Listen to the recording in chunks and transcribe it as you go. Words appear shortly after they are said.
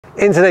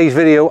In today's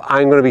video,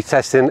 I'm going to be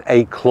testing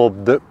a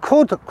club that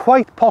could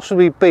quite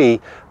possibly be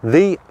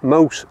the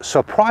most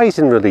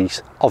surprising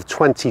release of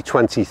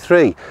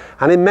 2023,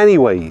 and in many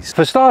ways.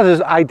 For starters,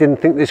 I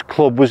didn't think this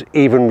club was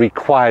even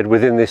required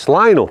within this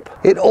lineup.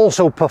 It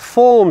also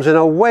performs in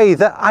a way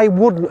that I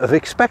wouldn't have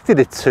expected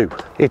it to.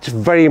 It's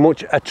very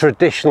much a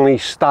traditionally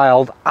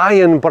styled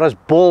iron, but has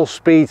ball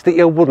speeds that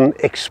you wouldn't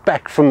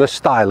expect from the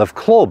style of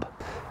club.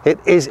 It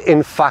is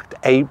in fact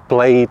a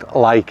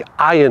blade-like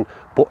iron,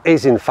 but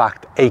is in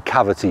fact a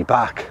cavity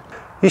back.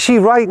 You see,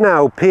 right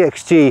now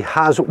PXG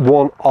has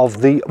one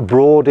of the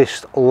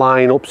broadest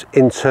lineups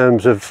in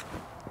terms of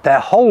their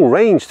whole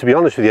range, to be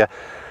honest with you.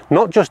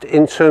 Not just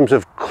in terms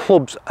of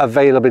clubs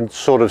available in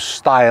sort of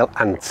style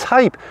and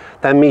type,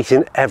 they're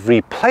meeting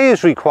every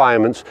player's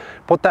requirements,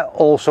 but they're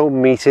also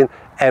meeting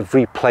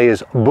every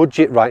player's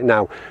budget right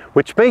now,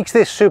 which makes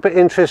this super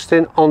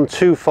interesting on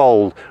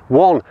twofold.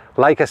 One,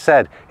 like I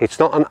said, it's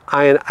not an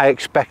iron I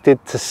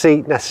expected to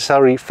see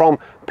necessarily from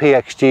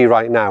PXG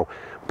right now,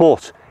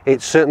 but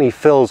it certainly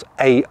fills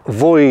a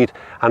void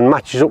and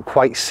matches up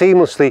quite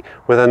seamlessly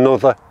with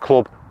another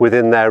club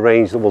within their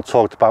range that we'll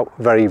talk about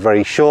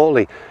very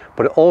shortly.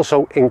 But it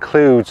also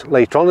includes,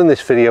 later on in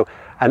this video,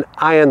 an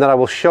iron that I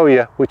will show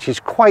you, which is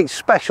quite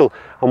special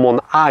and one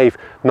that I've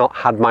not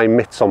had my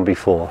mitts on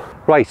before.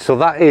 Right, so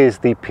that is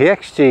the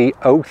PXG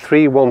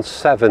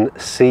 0317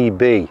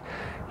 CB.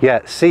 Yeah,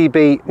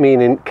 CB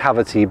meaning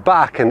cavity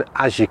back, and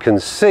as you can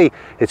see,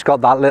 it's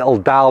got that little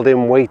dialed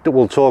in weight that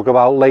we'll talk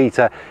about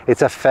later.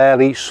 It's a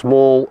fairly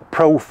small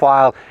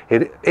profile.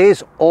 It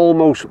is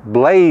almost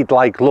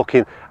blade-like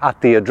looking at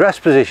the address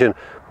position.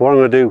 What I'm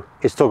going to do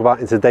is talk about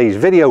in today's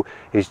video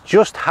is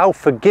just how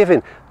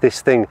forgiving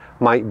this thing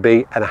might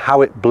be and how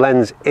it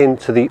blends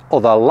into the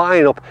other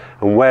lineup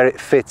and where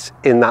it fits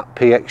in that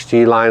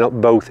PXG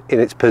lineup, both in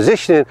its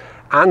positioning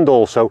and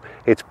also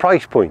its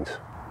price point.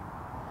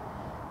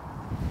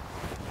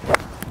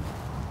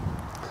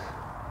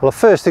 Well, the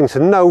first thing to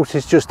note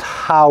is just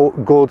how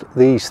good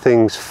these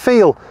things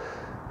feel,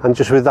 and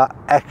just with that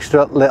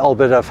extra little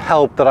bit of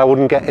help that I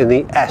wouldn't get in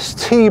the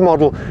ST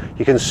model,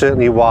 you can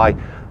certainly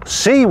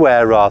see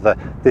where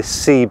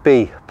this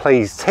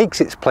CB takes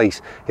its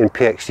place in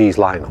PXG's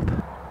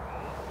lineup.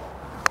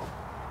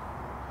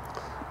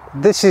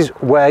 This is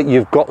where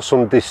you've got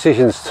some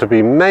decisions to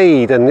be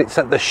made, and it's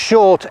at the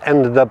short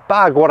end of the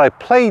bag. What I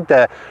played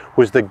there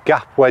was the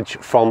gap wedge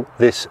from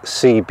this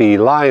CB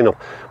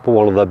lineup, but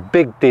one of the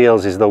big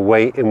deals is the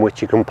way in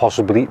which you can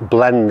possibly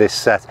blend this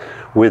set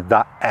with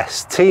that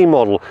ST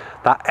model.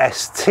 That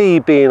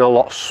ST being a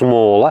lot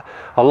smaller,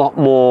 a lot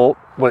more,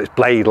 well, it's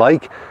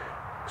blade-like.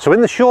 So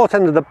in the short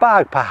end of the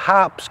bag,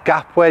 perhaps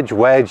gap wedge,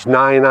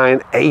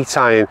 9-iron,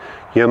 8-iron,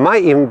 you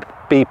might even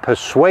be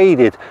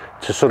persuaded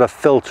to sort of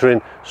filter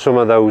in some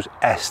of those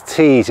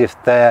STs if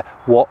they're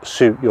what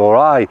suit your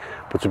eye.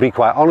 But to be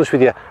quite honest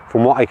with you,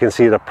 from what I can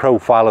see of the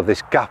profile of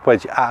this gap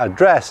wedge at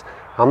address,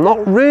 I'm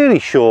not really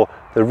sure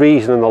the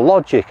reason and the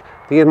logic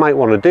that you might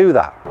want to do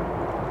that.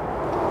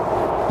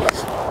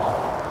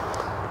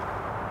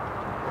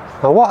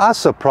 Now, what has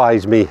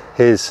surprised me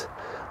is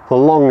the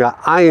longer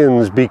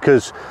irons,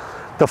 because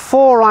the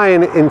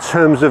 4-iron in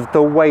terms of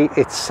the way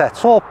it's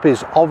set up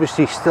is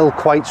obviously still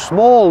quite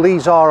small.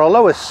 These are a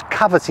lower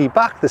cavity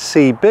back, the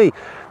CB,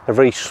 a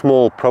very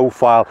small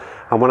profile,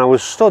 and when I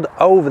was stood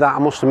over that, I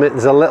must admit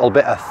there's a little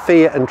bit of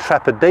fear and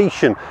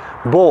trepidation,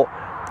 but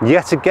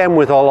yet again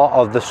with a lot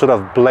of the sort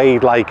of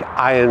blade-like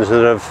irons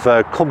that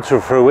have come to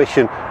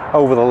fruition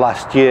over the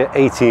last year,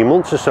 18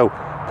 months or so,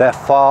 they're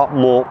far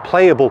more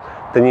playable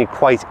than you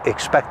quite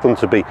expect them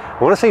to be.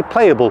 And when I say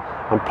playable,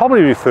 I'm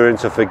probably referring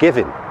to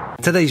forgiving.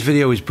 Today's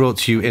video is brought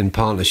to you in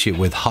partnership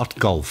with Hot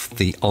Golf,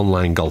 the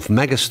online golf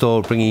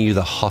megastore, bringing you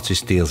the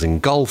hottest deals in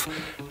golf,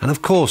 and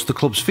of course the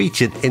clubs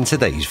featured in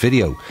today's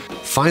video.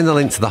 Find the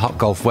link to the Hot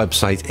Golf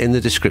website in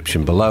the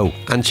description below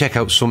and check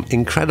out some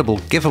incredible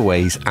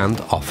giveaways and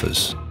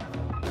offers.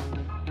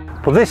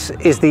 Well, this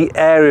is the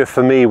area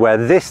for me where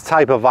this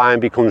type of iron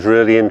becomes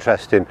really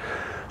interesting.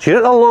 So you're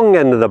at the long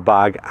end of the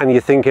bag and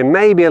you're thinking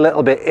maybe a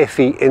little bit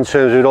iffy in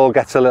terms of it all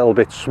gets a little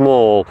bit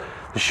small.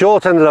 The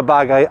short end of the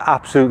bag I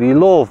absolutely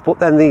love, but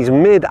then these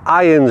mid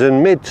irons,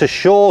 and mid to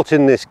short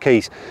in this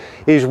case,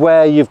 is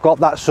where you've got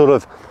that sort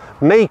of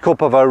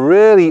makeup of a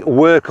really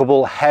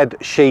workable head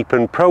shape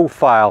and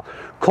profile,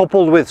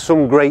 coupled with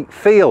some great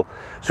feel.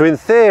 So in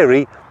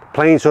theory,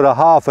 playing sort of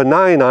half a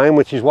 9-iron,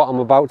 which is what I'm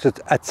about to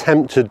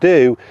attempt to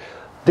do,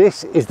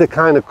 this is the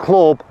kind of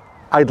club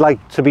I'd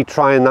like to be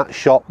trying that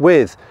shot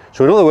with.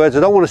 So in other words, I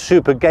don't want a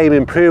super game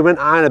improvement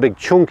iron, a big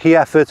chunky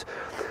effort.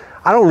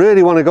 I don't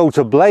really want to go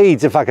to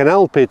blades if I can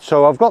help it,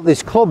 so I've got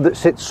this club that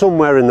sits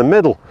somewhere in the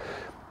middle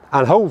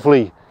and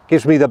hopefully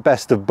gives me the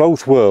best of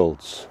both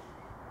worlds.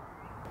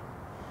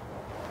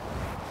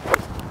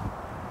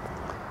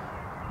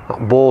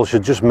 That ball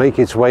should just make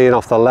its way in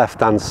off the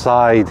left-hand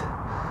side.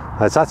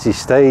 It's actually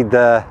stayed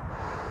there.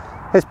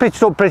 It's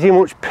pitched up pretty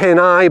much pin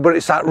high, but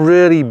it's that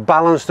really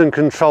balanced and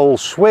controlled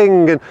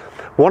swing. And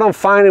what I'm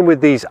finding with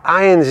these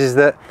irons is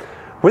that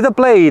with a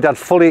blade, I'd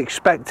fully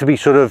expect to be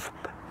sort of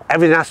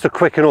everything has to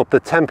quicken up,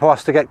 the tempo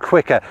has to get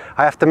quicker,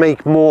 I have to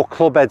make more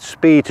club head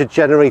speed to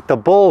generate the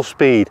ball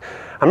speed.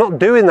 I'm not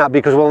doing that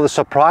because one of the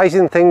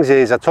surprising things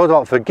is, I talked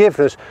about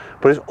forgiveness,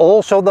 but it's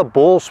also the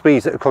ball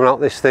speeds that are coming out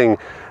this thing.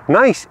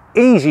 Nice,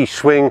 easy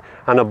swing,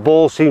 and the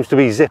ball seems to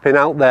be zipping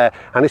out there,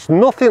 and it's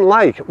nothing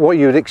like what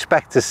you would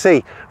expect to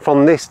see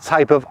from this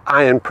type of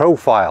iron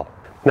profile.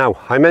 Now,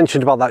 I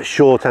mentioned about that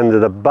short end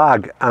of the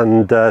bag,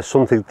 and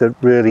something that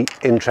really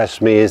interests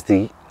me is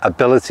the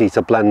ability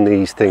to blend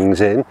these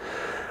things in.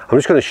 I'm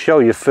just going to show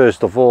you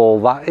first of all,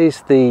 that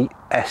is the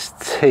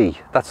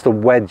ST. That's the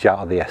wedge out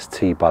of the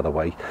ST, by the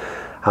way,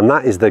 and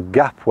that is the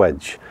gap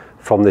wedge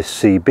from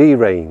this CB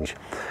range.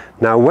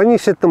 Now, when you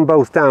sit them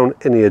both down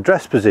in the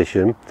address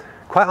position,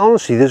 quite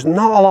honestly, there's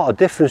not a lot of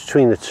difference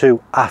between the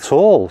two at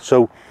all.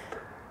 So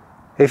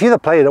if you're the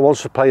player that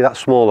wants to play that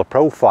smaller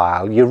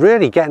profile, you're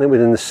really getting it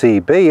within the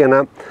CB, and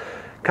I'm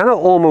kind of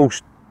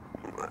almost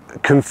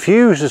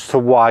confused as to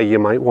why you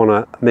might want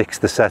to mix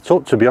the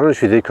setup, to be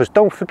honest with you, because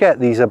don't forget,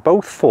 these are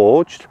both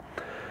forged,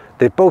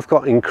 they've both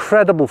got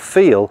incredible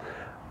feel,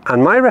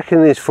 and my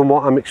reckoning is, from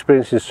what I'm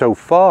experiencing so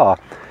far,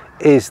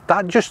 is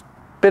that just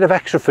bit of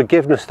extra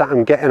forgiveness that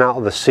I'm getting out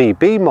of the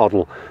CB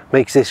model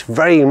makes this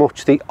very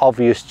much the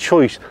obvious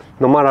choice,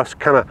 no matter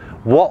kind of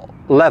what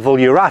level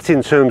you're at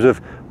in terms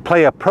of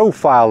player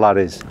profile, that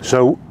is.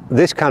 So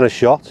this kind of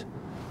shot,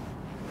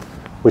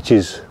 which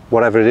is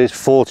whatever it is,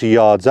 40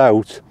 yards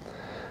out,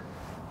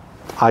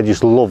 I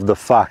just love the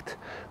fact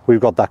we've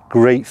got that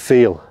great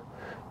feel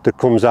that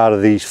comes out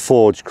of these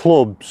forged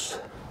clubs.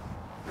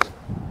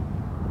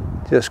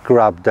 Just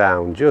grab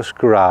down, just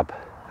grab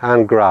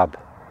and grab.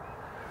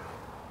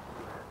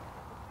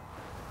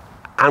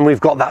 And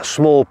we've got that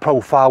small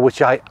profile,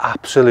 which I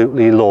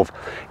absolutely love.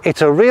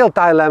 It's a real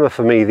dilemma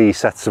for me, these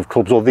sets of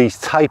clubs, or these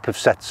type of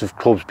sets of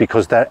clubs,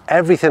 because they're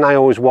everything I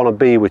always want to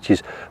be, which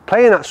is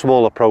playing that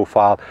smaller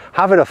profile,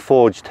 having a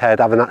forged head,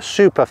 having that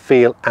super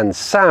feel and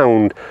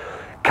sound.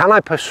 Can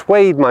I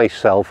persuade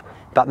myself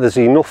that there's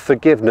enough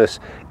forgiveness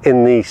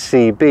in these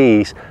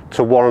CBs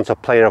to warrant a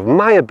player of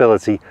my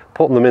ability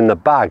putting them in the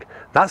bag?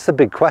 That's the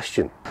big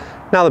question.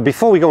 Now,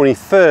 before we go any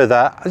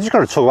further, I just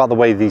got to talk about the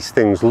way these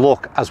things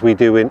look, as we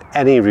do in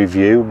any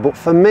review. But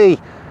for me,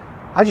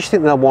 I just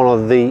think they're one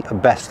of the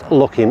best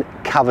looking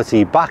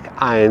cavity back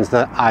irons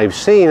that I've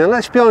seen. And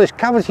let's be honest,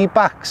 cavity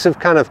backs have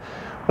kind of,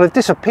 well, they've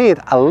disappeared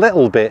a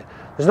little bit.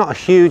 There's not a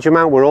huge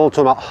amount. We're all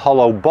talking about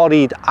hollow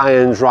bodied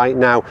irons right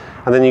now.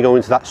 And then you go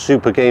into that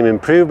super game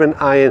improvement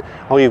iron,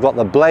 or you've got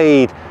the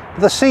blade.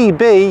 But the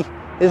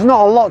CB, there's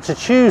not a lot to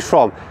choose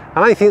from.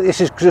 And I think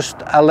this is just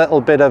a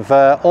little bit of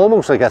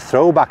almost like a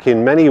throwback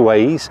in many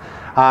ways,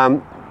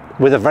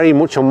 with a very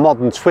much a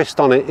modern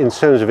twist on it in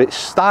terms of its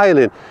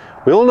styling.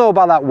 We all know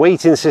about that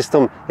weighting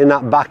system in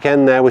that back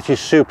end there, which is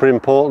super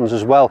important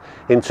as well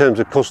in terms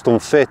of custom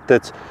fit,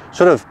 that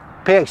sort of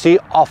PXG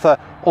offer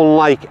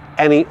unlike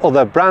any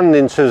other brand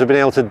in terms of being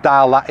able to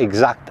dial that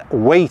exact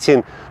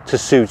weighting to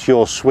suit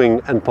your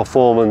swing and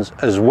performance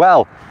as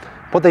well.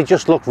 But they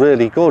just look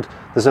really good.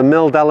 There's a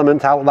milled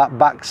element out that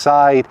back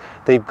side.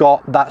 They've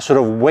got that sort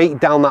of weight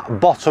down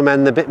that bottom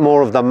end, a bit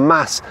more of the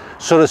mass,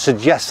 sort of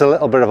suggests a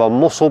little bit of a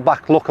muscle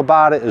back look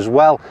about it as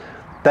well.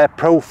 Their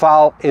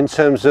profile in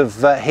terms of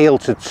heel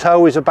to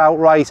toe is about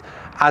right,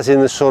 as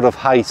in the sort of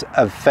height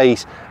of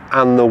face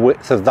and the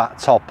width of that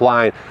top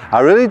line.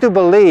 I really do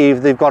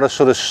believe they've got a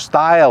sort of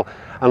style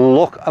and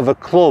look of a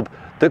club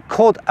that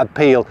could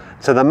appeal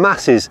to the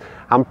masses,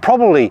 and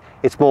probably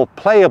it's more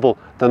playable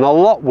than a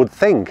lot would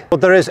think. But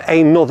there is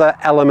another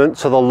element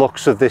to the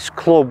looks of this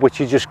club which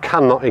you just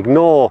cannot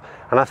ignore,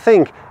 and I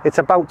think it's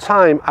about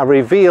time I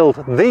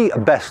revealed the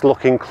best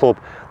looking club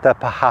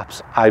that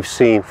perhaps I've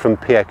seen from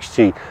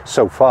PXG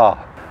so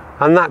far.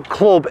 And that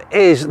club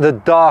is the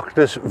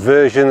darkness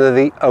version of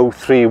the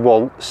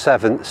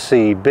 0317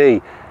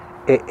 CB.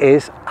 It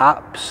is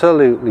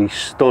absolutely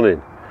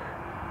stunning.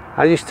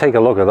 I just take a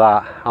look at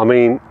that. I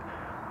mean,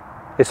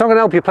 it's not going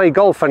to help you play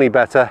golf any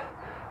better,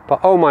 but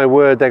oh my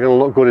word, they're going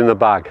to look good in the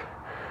bag.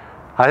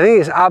 I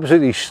think it's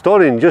absolutely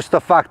stunning, just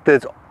the fact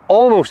that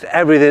almost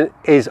everything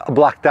is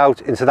blacked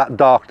out into that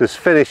darkness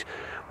finish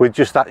with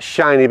just that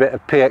shiny bit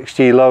of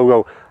PXG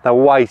logo, the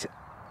white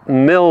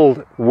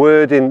milled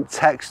wording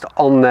text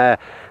on there,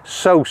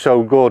 so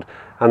good,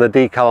 and the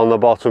decal on the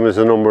bottom is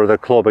the number of the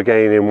club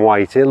again in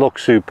white. It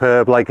looks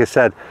superb. Like I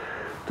said,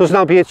 doesn't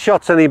help your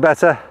shots any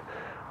better,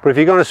 but if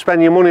you're going to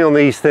spend your money on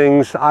these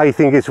things, I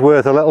think it's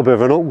worth a little bit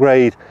of an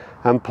upgrade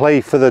and pay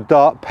for that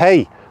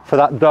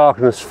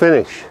darkness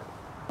finish.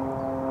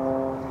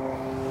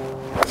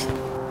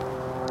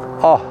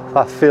 Oh,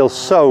 that feels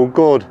so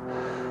good.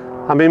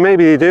 I mean,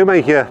 maybe they do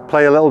make you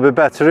play a little bit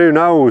better, who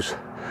knows.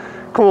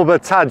 Come up a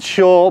tad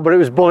short, but it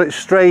was bullet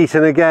straight,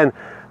 and again,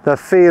 the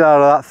feel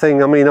out of that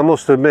thing, I mean, I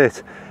must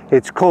admit,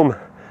 it's come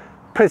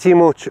pretty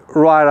much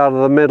right out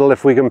of the middle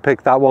if we can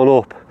pick that one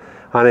up,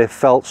 and it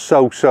felt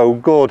so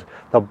good.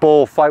 The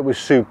ball flight was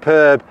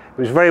superb.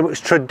 It was very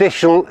much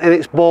traditional in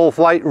its ball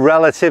flight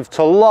relative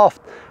to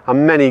loft,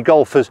 and many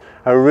golfers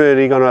are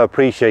really going to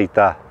appreciate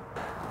that.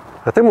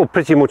 I think we'll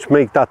pretty much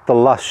make that the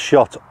last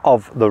shot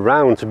of the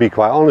round, to be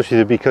quite honest with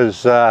you,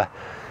 because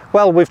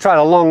well, we've tried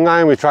a long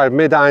iron, we've tried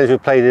mid irons,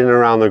 we've played in and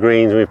around the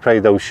greens, we've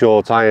played those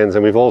short irons,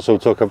 and we've also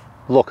took a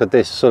look at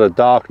this sort of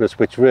darkness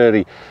which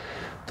really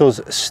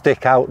does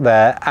stick out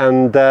there.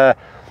 And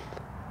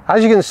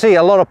as you can see,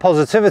 a lot of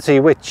positivity,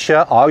 which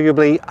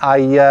arguably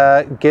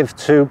I give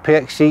to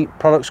PXG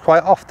products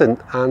quite often.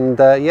 And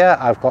yeah,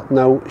 I've got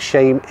no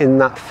shame in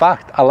that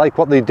fact. I like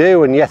what they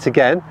do, and yet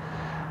again,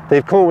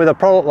 they've come up with a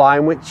product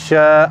line which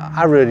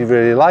I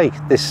really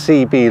like. This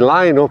CB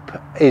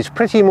lineup is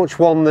pretty much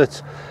one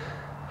that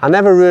I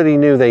never really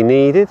knew they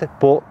needed,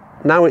 but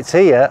now it's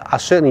here, I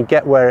certainly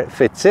get where it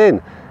fits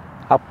in.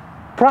 I'll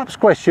perhaps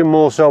question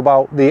more so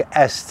about the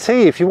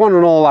ST. If you want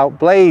an all-out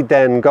blade,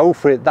 then go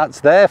for it,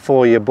 that's there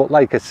for you. But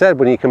like I said,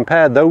 when you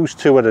compare those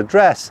two at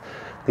address,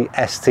 the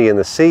ST and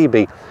the CB,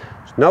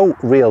 there's no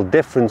real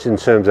difference in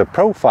terms of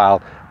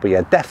profile, but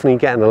you're definitely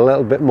getting a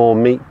little bit more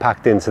meat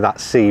packed into that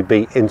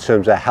CB in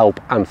terms of help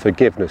and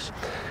forgiveness.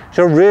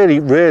 So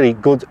really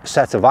good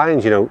set of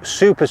irons, you know,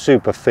 super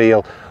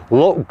feel,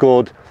 look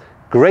good,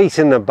 great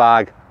in the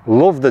bag,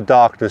 love the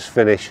darkness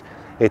finish.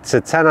 It's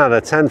a 10 out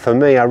of 10 for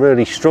me. I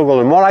really struggle,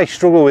 and what I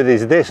struggle with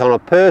is this on a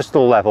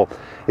personal level,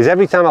 is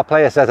every time I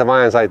play a set of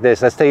irons like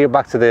this, let's take it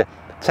back to the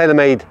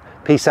TaylorMade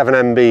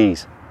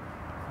P7MBs.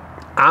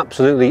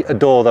 Absolutely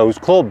adore those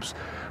clubs,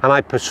 and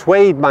I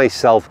persuade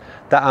myself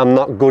that I'm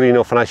not good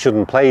enough and I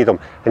shouldn't play them.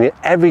 And yet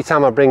every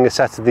time I bring a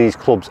set of these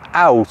clubs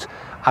out,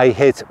 I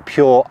hit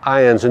pure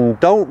irons and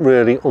don't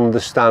really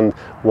understand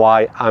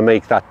why I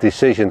make that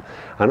decision.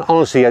 And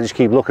honestly, I just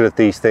keep looking at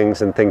these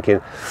things and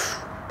thinking,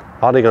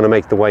 are they going to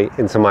make the way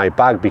into my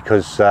bag?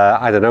 Because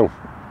I don't know,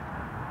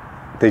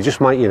 they just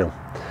might, you know.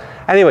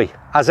 Anyway,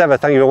 as ever,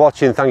 thank you for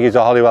watching. Thank you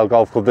to Holywell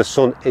Golf Club. The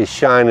sun is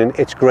shining.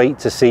 It's great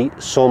to see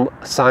some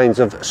signs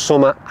of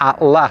summer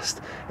at last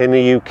in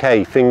the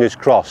UK. Fingers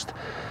crossed.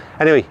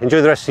 Anyway,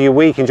 enjoy the rest of your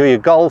week. Enjoy your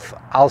golf.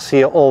 I'll see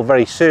you all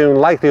very soon.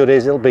 Likelihood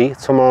is it'll be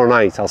tomorrow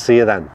night. I'll see you then.